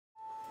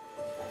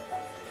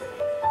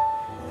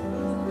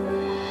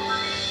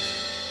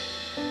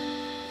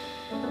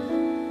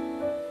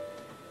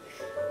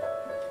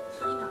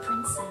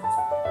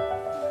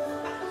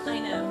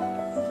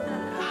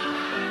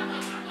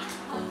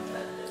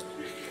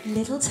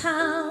Little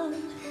town,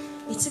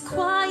 it's a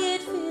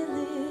quiet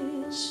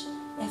village.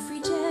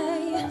 Every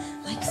day,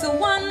 like the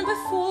one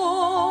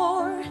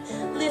before.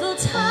 Little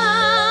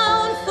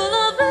town full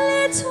of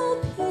little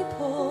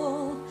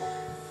people,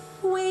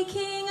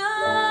 waking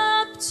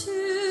up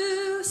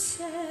to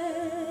say,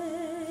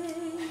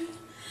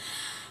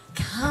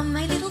 come,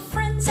 my little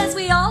friends, as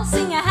we all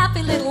sing a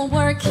happy little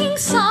working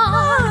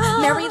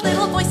song. Merry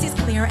little voices,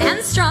 clear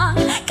and strong.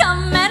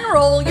 Come and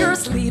roll your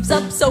sleeves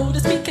up, so to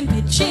speak, and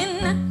pitch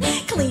in.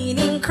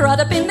 Cleaning crud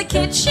up in the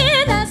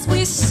kitchen as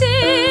we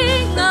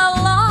sing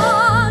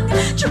along.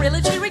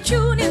 Trilogy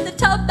tune in the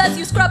tub as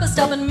you scrub a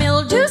stubborn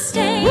mildew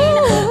stain.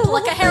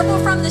 Pluck a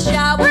hairball from the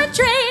shower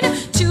drain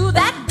to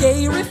that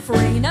gay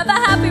refrain of a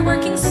happy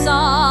working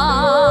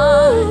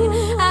song.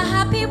 A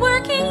happy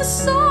working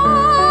song.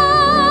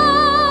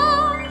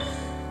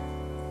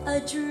 A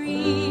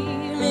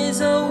dream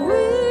is a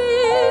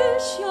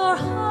wish your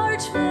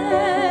heart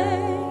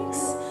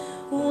makes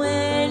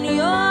when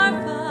you're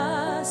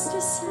fast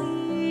asleep.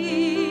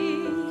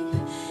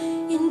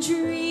 In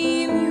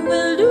dream you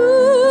will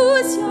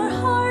lose your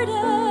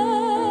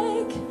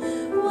heartache.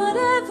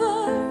 Whatever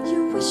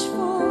you wish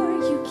for,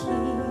 you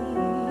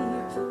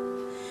keep.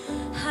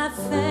 Have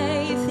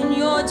faith in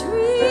your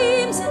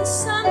dreams, and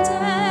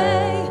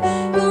someday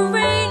your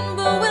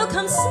rainbow will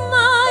come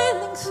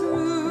smiling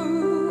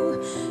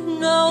through.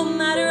 No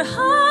matter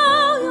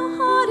how your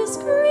heart is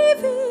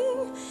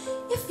grieving,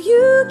 if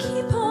you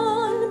keep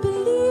on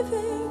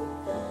believing,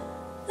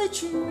 the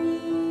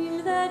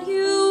dream that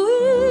you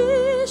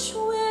wish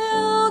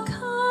will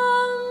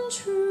come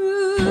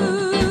true.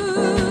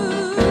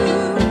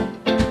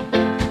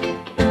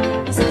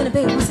 What's it gonna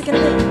be? What's it gonna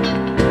be?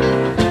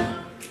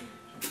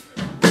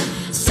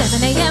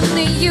 7 a.m.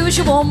 the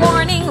usual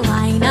morning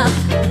lineup.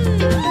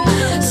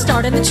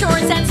 Starting the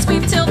chores and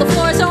sweep till the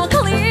floor's all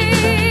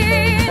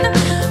clean.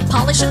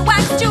 Polish and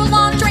wax, do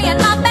laundry and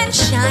mop and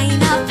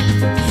shine up.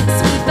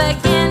 Sweep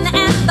again,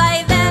 and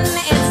by then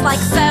it's like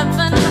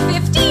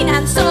 7:15,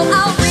 and so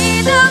I'll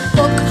read a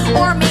book,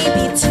 or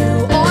maybe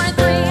 2 or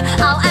 3.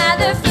 I'll add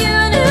a few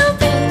new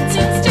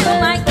paintings to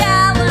my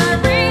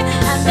gallery,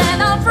 and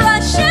then I'll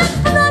brush and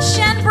brush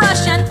and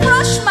brush and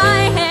brush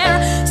my hair,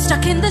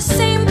 stuck in the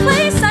same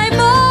place I've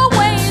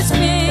always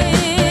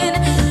been.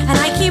 And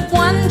I keep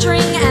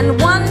wondering and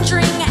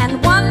wondering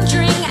and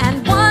wondering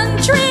and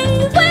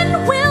wondering,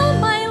 when will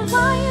my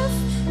life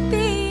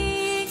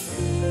begin?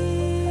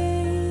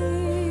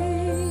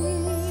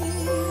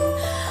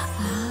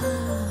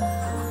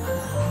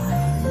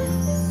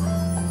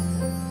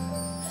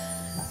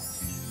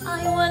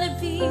 I wanna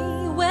be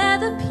where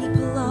the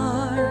people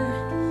are.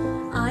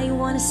 I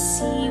wanna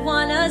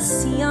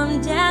see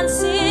them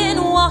dancing,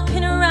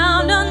 walking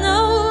around on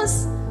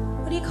those,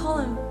 what do you call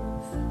them?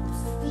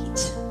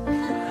 Feet.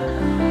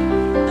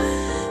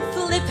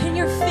 Flipping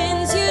your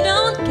fins, you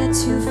don't get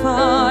too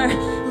far.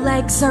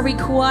 Legs are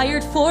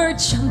required for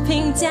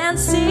jumping,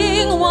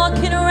 dancing,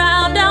 walking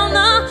around down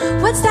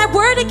the, what's that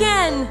word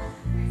again?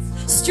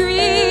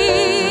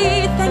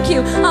 Street. Thank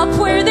you. Up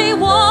where they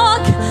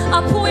walk,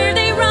 up where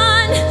they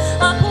run,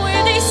 up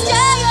where they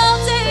stay all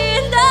day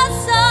in the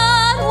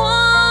sun,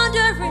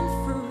 wandering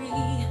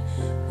free.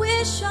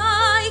 Wish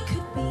I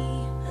could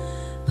be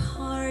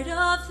part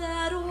of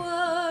that world.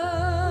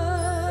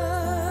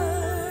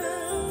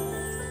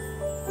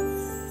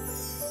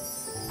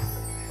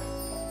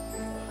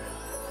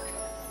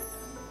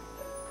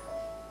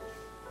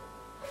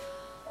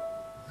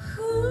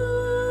 Who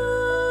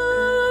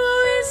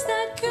is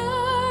that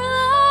girl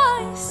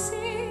I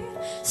see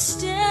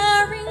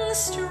staring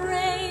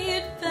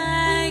straight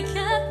back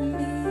at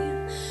me?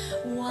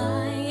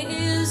 Why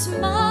is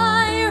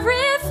my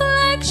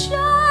reflection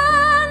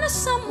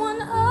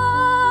someone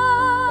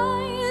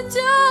I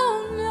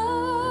don't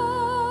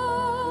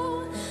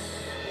know?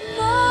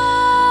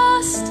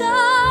 Must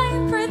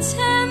I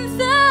pretend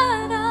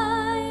that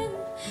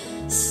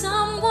I'm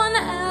someone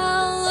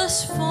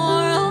else for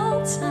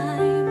all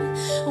time?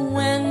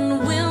 When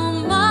will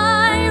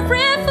my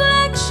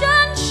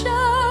reflection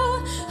show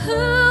who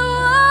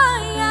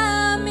I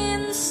am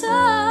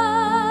inside?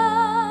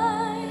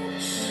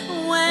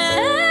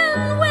 When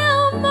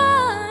will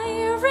my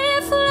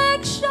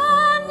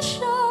reflection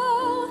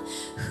show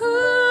who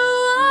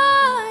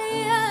I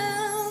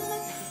am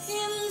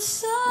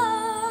inside?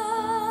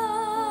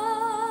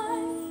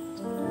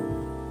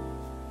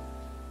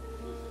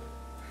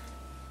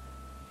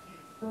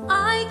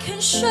 I can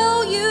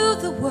show you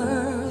the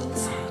world,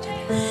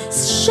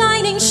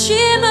 shining,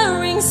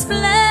 shimmering,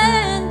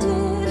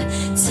 splendid.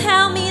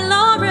 Tell me,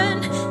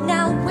 Lauren,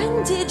 now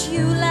when did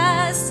you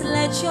last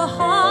let your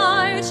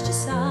heart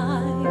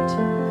decide?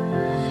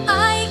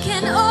 I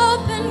can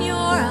open your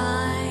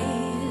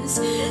eyes,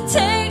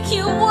 take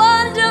you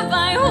wonder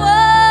by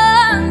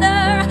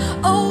wonder,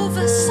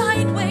 over,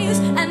 sideways,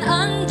 and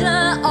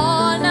under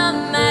on a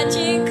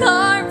magic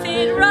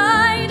carpet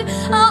ride.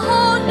 A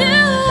whole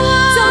new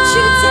world. Don't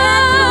you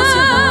dare close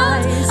your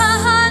eyes.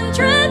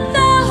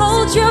 100,000.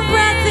 Hold your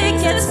breath, it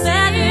gets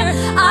better.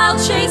 I'll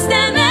chase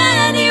them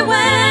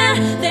anywhere.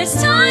 There's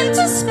time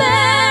to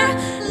spare.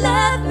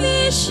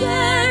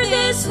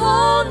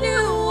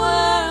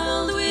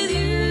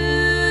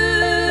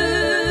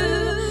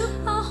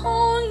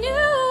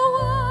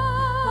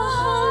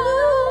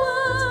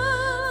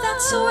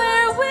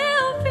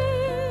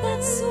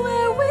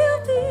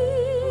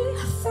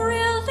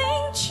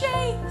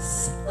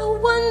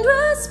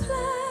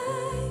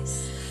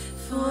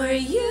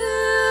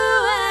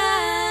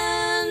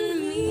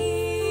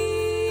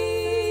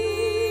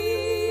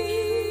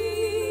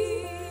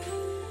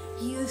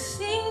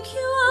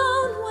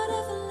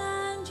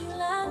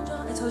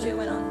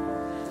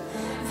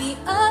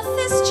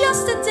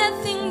 just a dead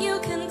thing you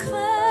can claim.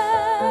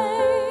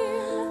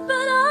 But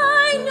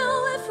I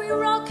know every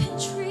rock and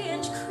tree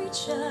and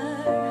creature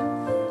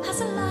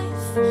has a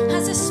life,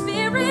 has a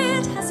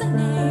spirit, has a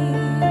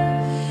name.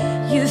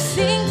 You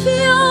think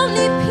the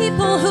only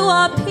people who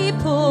are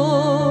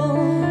people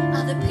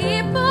are the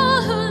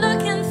people who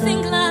look and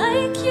think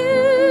like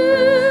you.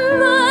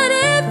 But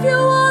if you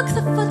walk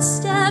the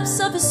footsteps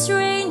of a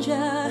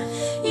stranger,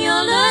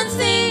 you'll learn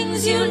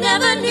things you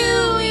never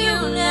knew, you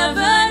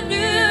never knew.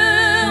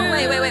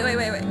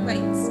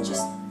 Wait.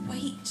 Just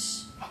wait.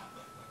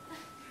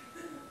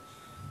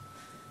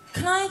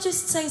 Can I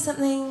just say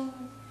something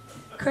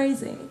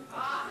crazy?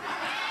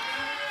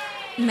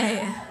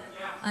 May.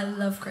 I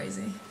love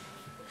crazy.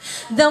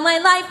 Though my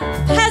life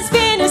has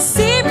been a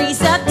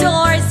series of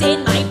doors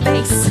in my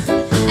face,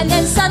 and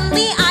then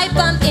suddenly I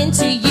bump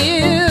into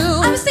you.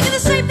 I was thinking the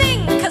same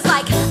thing, cause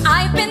like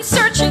I've been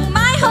searching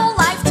my whole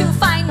life to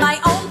find my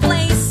own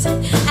place.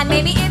 And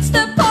maybe it's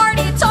the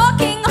party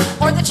talking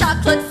or the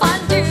chocolate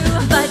fondue.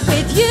 But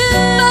with you,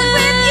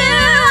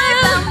 I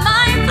found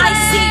mine. I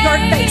see your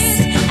face,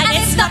 and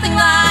it's nothing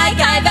like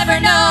I've ever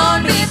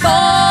known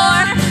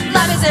before.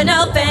 Love is an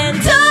open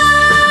door.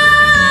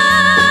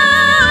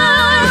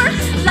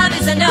 Love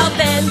is an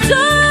open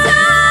door.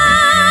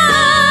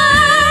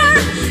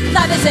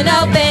 Love is an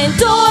open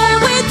door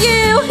with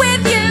you,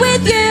 with you,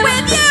 with you,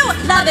 with you.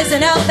 Love is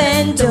an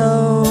open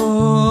door.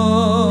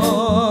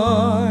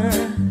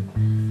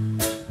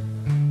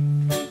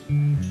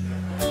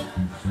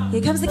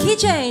 Here comes the key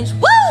change.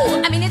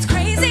 Woo! I mean, it's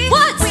crazy.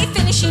 What? We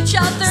finish each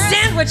other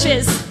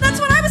sandwiches. That's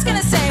what I was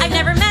gonna say. I've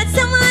never met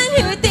someone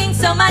who thinks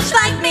so much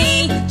like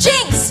me.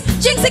 Jinx,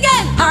 jinx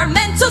again. Our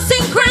mental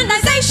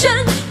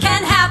synchronization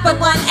can have but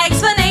one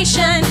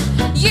explanation.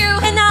 You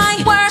and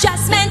I were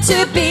just meant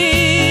to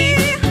be.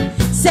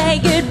 Say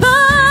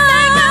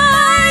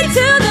goodbye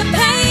to the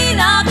pain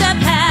of the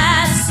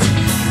past.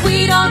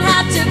 We don't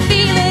have to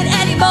feel it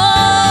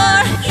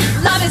anymore.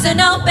 Love is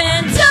an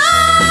open door.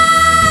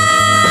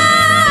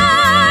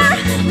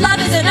 Love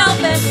is an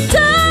open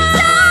door.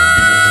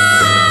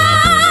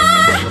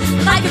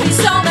 Life could be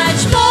so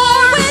much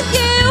more with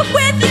you,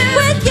 with you,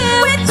 with you,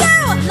 with you.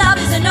 Love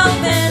is an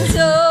open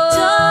door.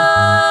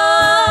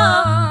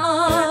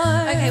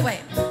 Okay,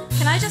 wait.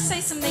 Can I just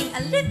say something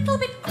a little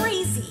bit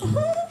crazy?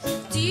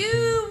 Do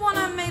you want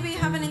to maybe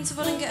have an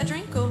interval and get a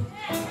drink, or?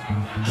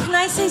 Can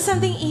I say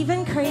something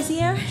even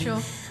crazier?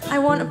 Sure. I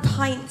want a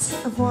pint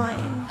of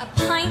wine. A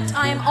pint?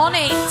 I am on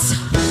it.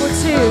 Or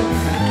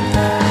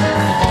two.